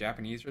lot of like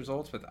Japanese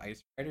results with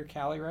Ice Rider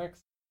Calyrex.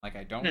 Like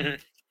I don't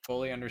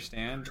fully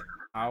understand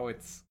how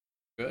it's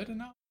good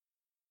enough.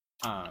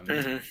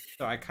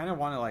 So I kind of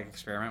want to like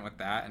experiment with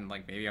that and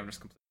like maybe I'm just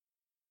completely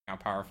how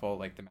powerful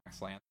like the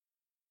Max Lance.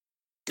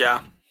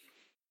 Yeah.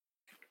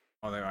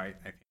 Although I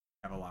think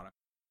I have a lot of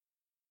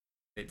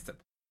states that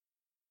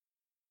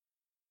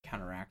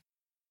counteract.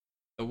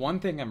 The one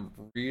thing I'm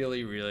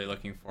really, really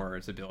looking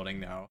forward to building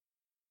though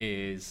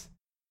is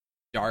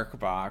Dark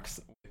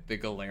Box with the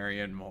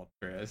Galarian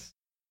Moltres.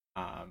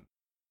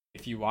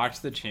 If you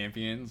watch the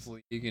Champions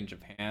League in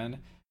Japan,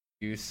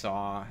 you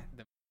saw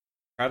the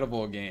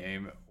incredible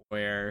game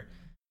where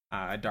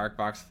a Dark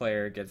Box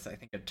player gets, I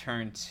think, a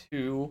turn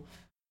 2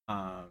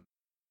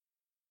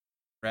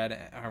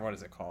 red, or what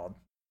is it called?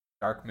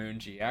 Dark Moon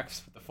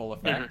GX with the full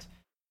effect,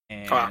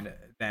 and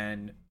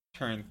then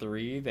turn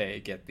 3 they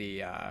get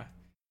the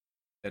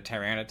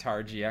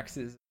Tyranitar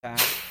GX's attack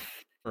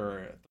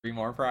for 3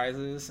 more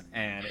prizes,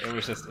 and it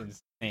was just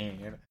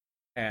insane.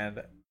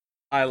 And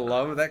I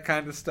love that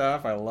kind of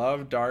stuff. I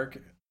love dark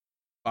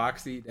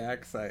boxy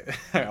decks.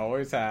 I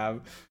always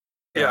have.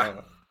 So yeah,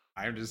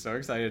 I'm just so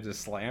excited to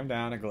slam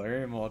down a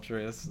Galarian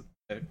Moltres,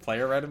 play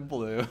a red and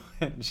blue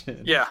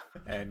engine,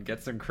 and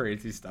get some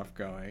crazy stuff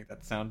going.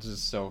 That sounds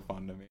just so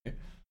fun to me.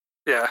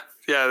 Yeah,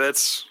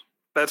 that's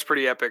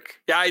pretty epic.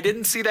 Yeah, I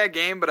didn't see that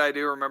game, but I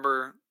do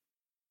remember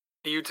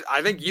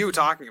I think you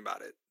talking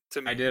about it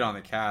to me. I did on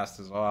the cast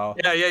as well.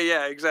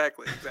 Yeah,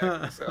 exactly.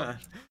 So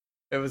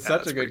It was Yeah, such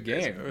that's a good pretty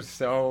crazy. game. It was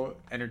so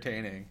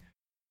entertaining.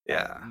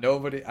 Yeah.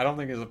 Nobody, I don't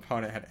think his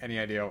opponent had any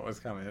idea what was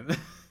coming.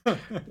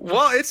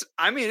 Well,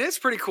 it's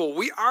pretty cool.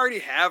 We already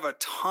have a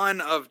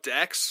ton of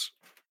decks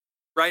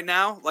right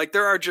now. Like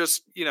there are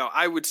just,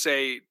 I would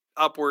say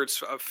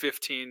upwards of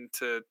 15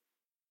 to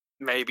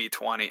maybe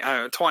 20. I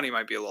don't know, 20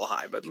 might be a little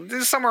high, but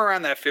there's somewhere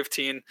around that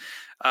 15.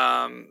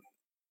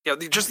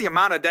 Just the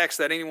amount of decks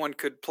that anyone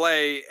could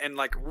play and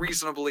like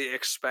reasonably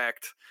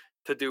expect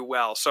to do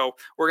well. So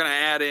we're going to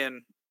add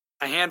in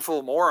a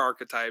handful more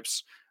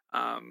archetypes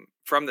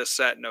from this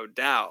set, no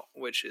doubt,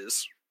 which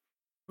is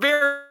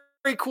very,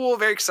 very cool,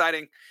 very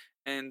exciting,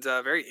 and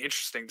very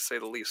interesting to say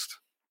the least.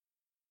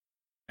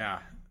 Yeah,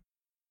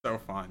 so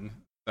fun.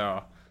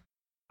 So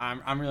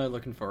I'm really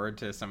looking forward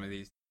to some of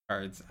these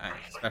cards,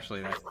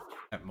 especially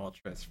that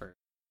Moltres for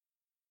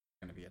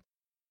going to be it.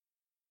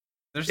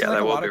 There's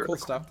like a lot of cool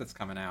stuff that's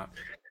coming out.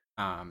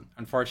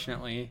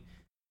 Unfortunately,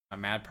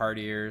 Mad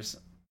Partiers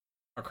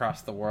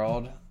across the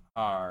world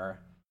are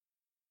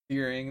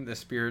fearing the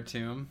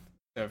Spiritomb.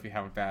 So if you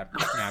have a bad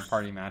Mad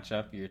Party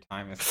matchup, your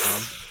time has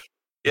come.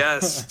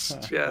 Yes,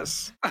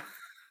 yes.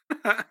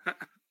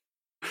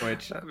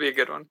 Which that'd be a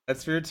good one. That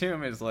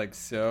Spiritomb is like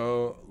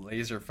so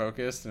laser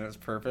focused in its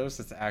purpose.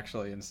 It's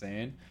actually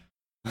insane.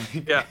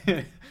 Yeah,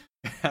 it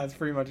has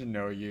pretty much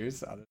no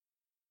use other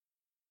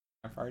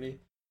than party.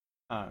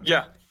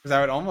 Yeah, because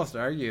I would almost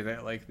argue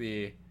that like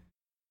the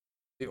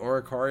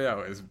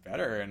Oricorio is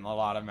better in a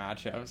lot of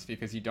matchups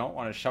because you don't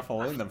want to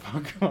shuffle in the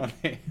Pokemon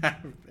they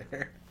have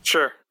there.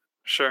 Sure.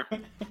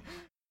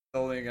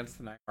 Only against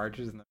the Night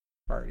Marches and the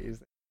parties,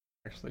 they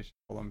actually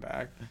shuffle them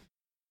back.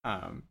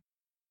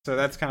 So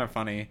that's kind of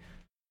funny,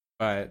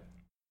 but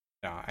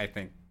yeah, I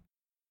think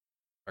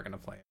we're gonna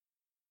play it.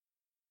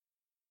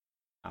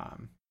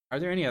 Are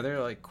there any other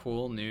like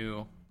cool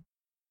new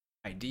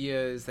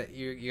ideas that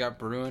you got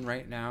brewing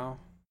right now?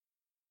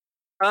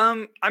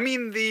 I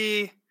mean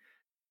the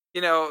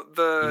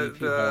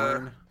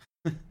horn.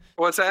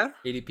 What's that?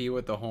 ADP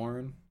with the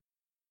horn.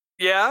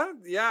 Yeah.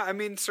 I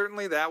mean,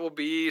 certainly that will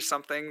be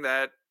something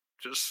that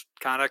just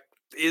kind of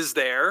is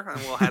there,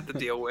 and we'll have to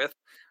deal with,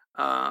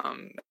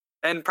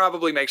 and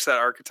probably makes that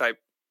archetype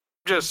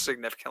just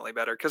significantly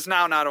better. Because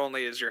now, not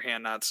only is your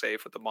hand not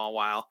safe with the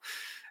Mawile,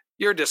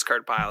 your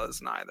discard pile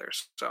is neither.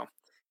 So,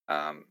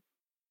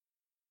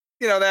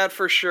 that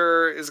for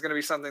sure is going to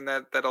be something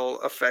that'll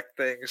affect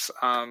things.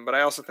 But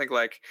I also think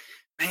like,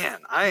 man,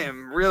 I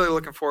am really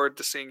looking forward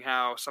to seeing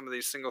how some of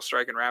these single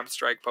strike and rapid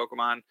strike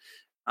Pokemon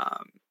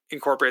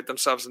incorporate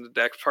themselves into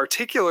decks,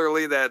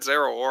 particularly that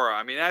Zeraora.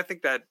 I mean, I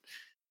think that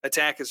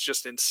attack is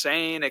just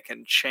insane. It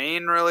can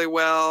chain really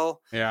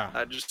well.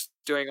 Yeah. Just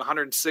doing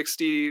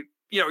 160.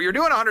 You're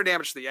doing 100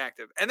 damage to the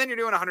active, and then you're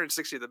doing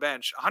 160 to the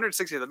bench.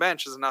 160 to the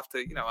bench is enough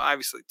to,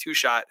 obviously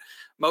two-shot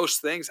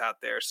most things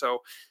out there. So,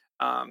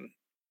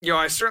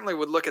 I certainly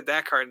would look at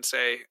that card and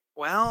say,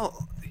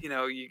 well,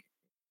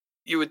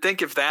 you would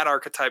think if that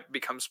archetype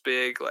becomes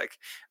big, like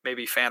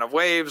maybe Fan of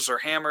Waves or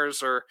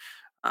Hammers or,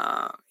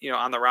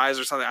 on the rise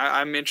or something,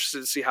 I'm interested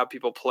to see how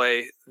people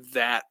play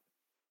that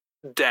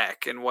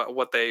deck and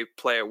what they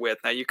play it with.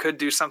 Now, you could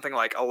do something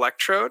like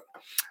Electrode.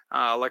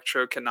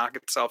 Electrode can knock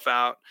itself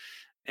out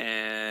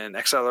and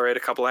accelerate a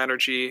couple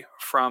energy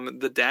from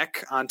the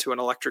deck onto an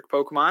electric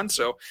Pokemon.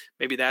 So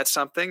maybe that's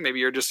something. Maybe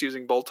you're just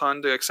using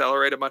Boltund to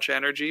accelerate a bunch of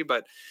energy,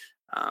 but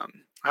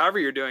however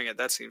you're doing it,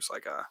 that seems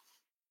like a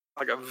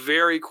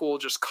very cool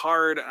just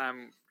card.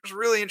 I'm just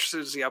really interested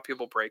to see how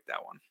people break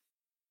that one.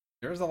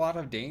 There's a lot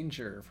of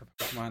danger for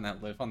Pokemon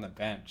that live on the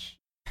bench.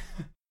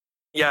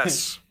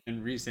 Yes.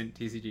 In recent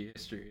TCG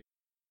history.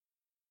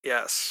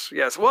 Yes.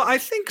 Well, I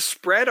think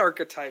spread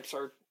archetypes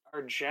are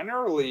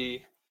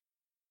generally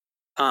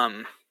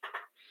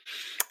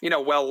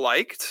well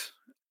liked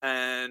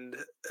and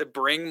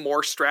bring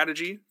more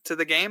strategy to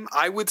the game,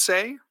 I would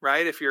say,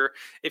 right? If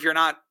you're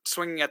not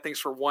swinging at things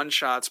for one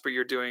shots, but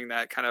you're doing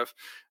that kind of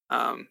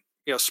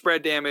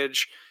spread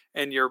damage,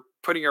 and you're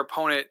putting your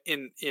opponent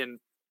in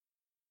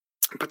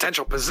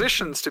potential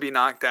positions to be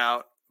knocked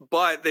out,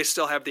 but they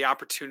still have the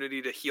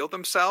opportunity to heal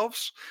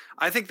themselves,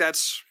 I think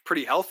that's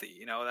pretty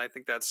healthy. I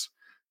think that's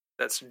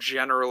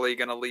generally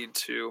going to lead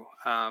to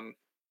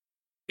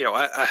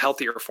a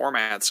healthier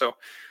format. So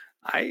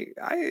I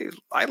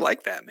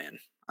like that, man.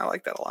 I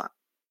like that a lot.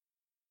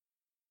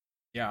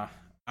 Yeah,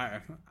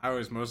 I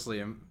was mostly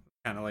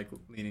kind of like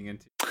leaning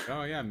into,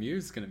 oh yeah,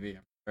 Mew's gonna be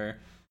everywhere.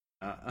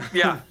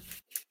 Yeah,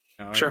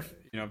 sure.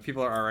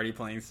 People are already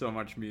playing so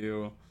much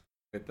Mew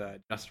with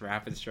just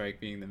Rapid Strike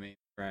being the main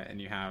threat,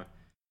 and you have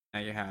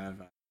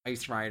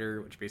Ice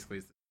Rider, which basically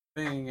is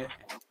the thing.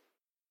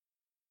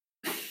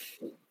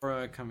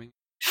 Aura coming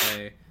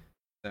play,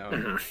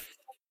 so.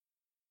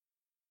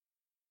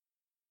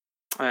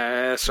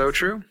 So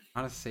true.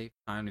 Not a safe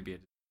time to be a.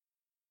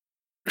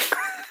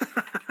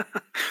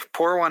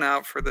 Pour one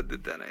out for the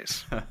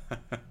Dedenes.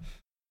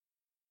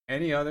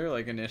 Any other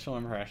like initial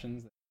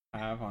impressions that you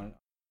have on?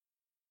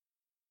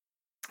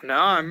 No,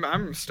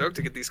 I'm stoked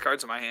to get these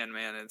cards in my hand,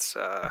 man. It's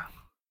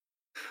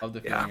love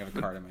the feeling of a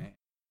card in my hand.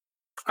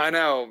 I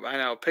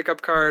know.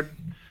 Pickup card,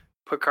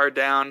 put card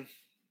down.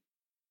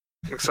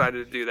 I'm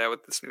excited to do that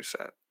with this new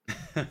set.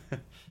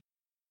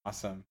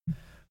 Awesome.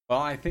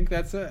 Well, I think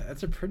that's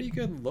a pretty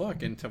good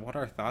look into what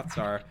our thoughts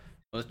are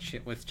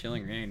with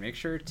Chilling Reign. Make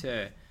sure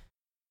to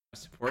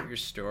support your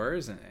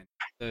stores and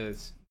the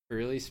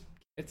release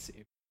kits.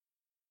 If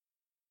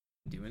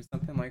you're doing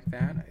something like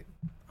that,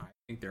 I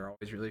think they're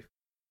always really fun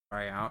to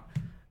try out.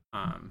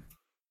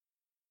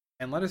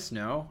 And let us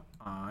know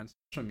on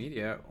social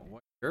media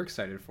what you're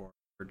excited for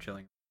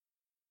Chilling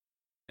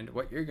and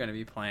what you're going to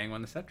be playing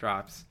when the set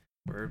drops.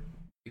 We're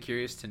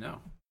curious to know.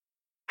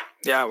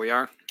 Yeah, we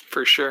are,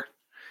 for sure.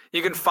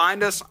 You can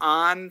find us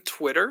on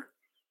Twitter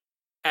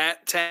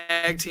at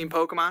Tag Team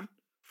Pokemon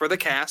for the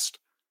cast,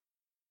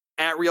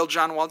 at Real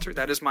John Walter.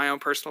 That is my own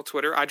personal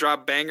Twitter. I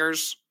drop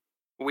bangers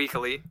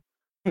weekly.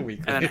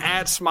 And then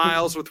at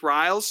Smiles with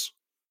Riles,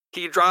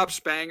 he drops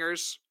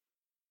bangers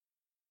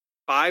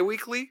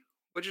bi-weekly,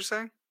 would you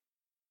say?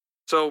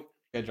 So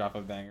good drop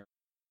a banger.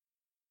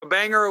 A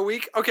banger a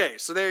week? Okay,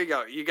 so there you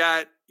go.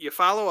 You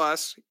follow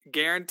us,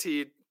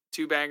 guaranteed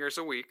 2 bangers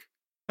a week.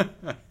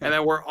 And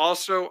then we're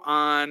also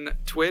on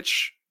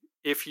Twitch.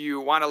 If you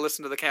want to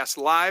listen to the cast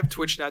live,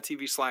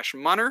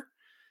 twitch.tv/Munner.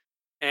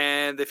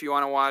 And if you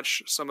want to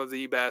watch some of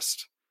the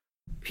best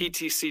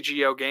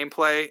PTCGO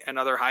gameplay and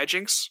other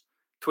hijinks,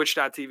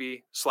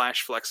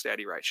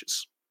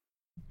 twitch.tv/FlexDaddyRighteous.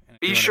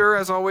 Be sure,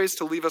 as always,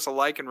 to leave us a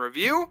like and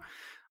review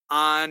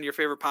on your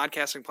favorite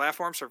podcasting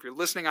platform. So if you're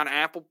listening on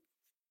Apple,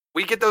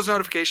 we get those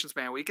notifications,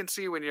 man. We can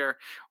see when you're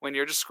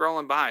just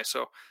scrolling by.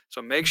 So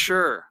make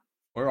sure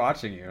we're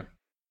watching you.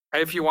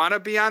 If you want to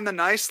be on the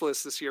nice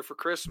list this year for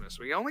Christmas,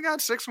 we only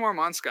got 6 more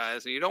months,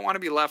 guys, and you don't want to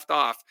be left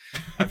off.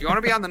 If you want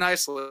to be on the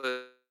nice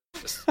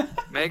list,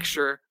 make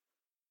sure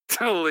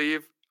to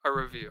leave a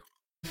review.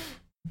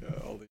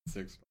 Only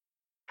 6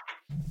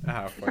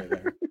 halfway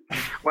there.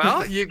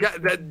 Well, you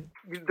got that.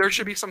 There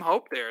should be some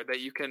hope there that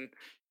you can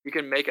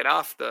make it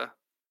off the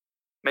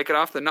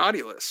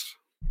naughty list.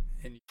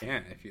 And you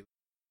can if you.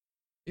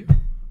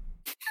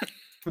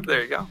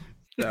 There you go.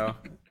 So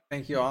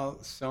thank you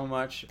all so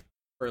much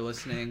for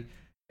listening.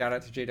 Shout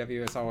out to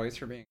JW as always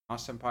for being an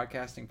awesome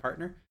podcasting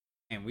partner,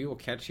 and we will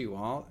catch you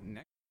all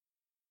next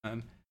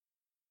time.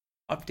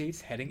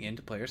 Updates heading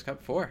into Players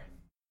Cup 4.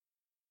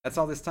 That's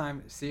all this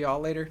time. See you all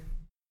later.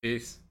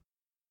 Peace.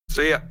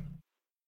 See ya.